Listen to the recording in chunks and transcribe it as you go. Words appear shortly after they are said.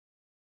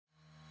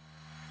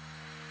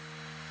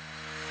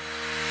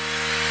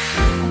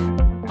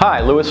Hi,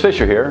 Louis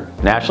Fisher here,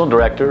 National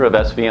Director of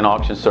SVN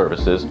Auction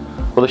Services,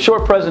 with a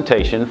short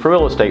presentation for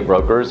real estate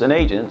brokers and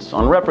agents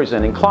on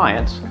representing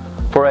clients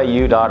for a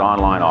UDOT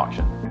online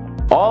auction.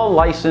 All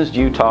licensed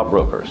Utah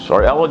brokers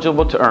are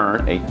eligible to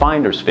earn a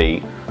finder's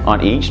fee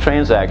on each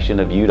transaction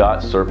of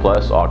UDOT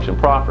surplus auction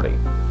property.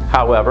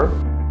 However,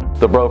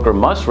 the broker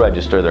must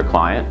register their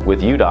client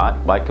with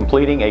UDOT by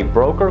completing a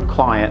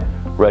broker-client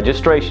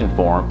registration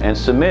form and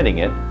submitting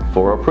it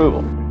for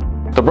approval.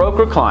 The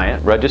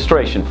broker-client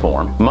registration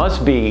form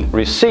must be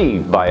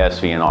received by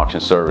SVN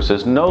Auction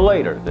Services no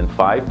later than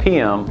 5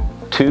 p.m.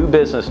 2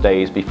 business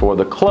days before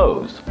the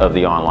close of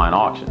the online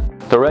auction.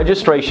 The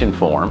registration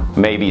form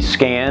may be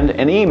scanned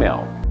and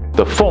emailed.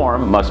 The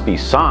form must be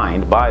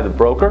signed by the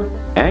broker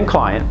and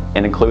client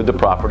and include the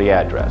property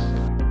address.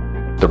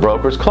 The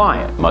broker's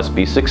client must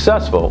be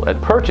successful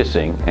at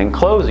purchasing and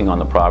closing on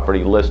the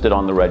property listed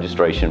on the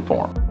registration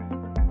form.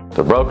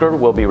 The broker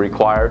will be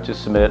required to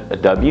submit a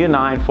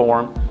W-9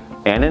 form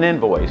and an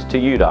invoice to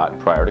UDOT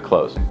prior to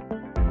closing.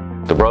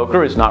 The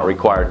broker is not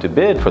required to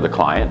bid for the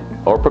client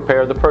or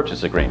prepare the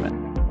purchase agreement.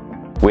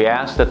 We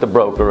ask that the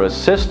broker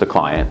assist the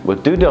client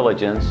with due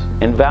diligence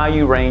and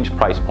value range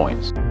price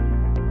points.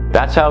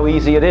 That's how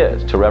easy it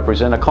is to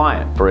represent a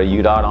client for a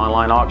UDOT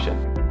online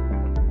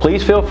auction.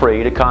 Please feel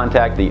free to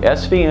contact the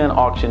SVN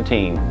auction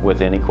team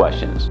with any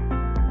questions.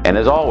 And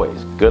as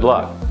always, good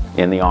luck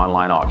in the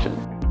online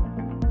auction.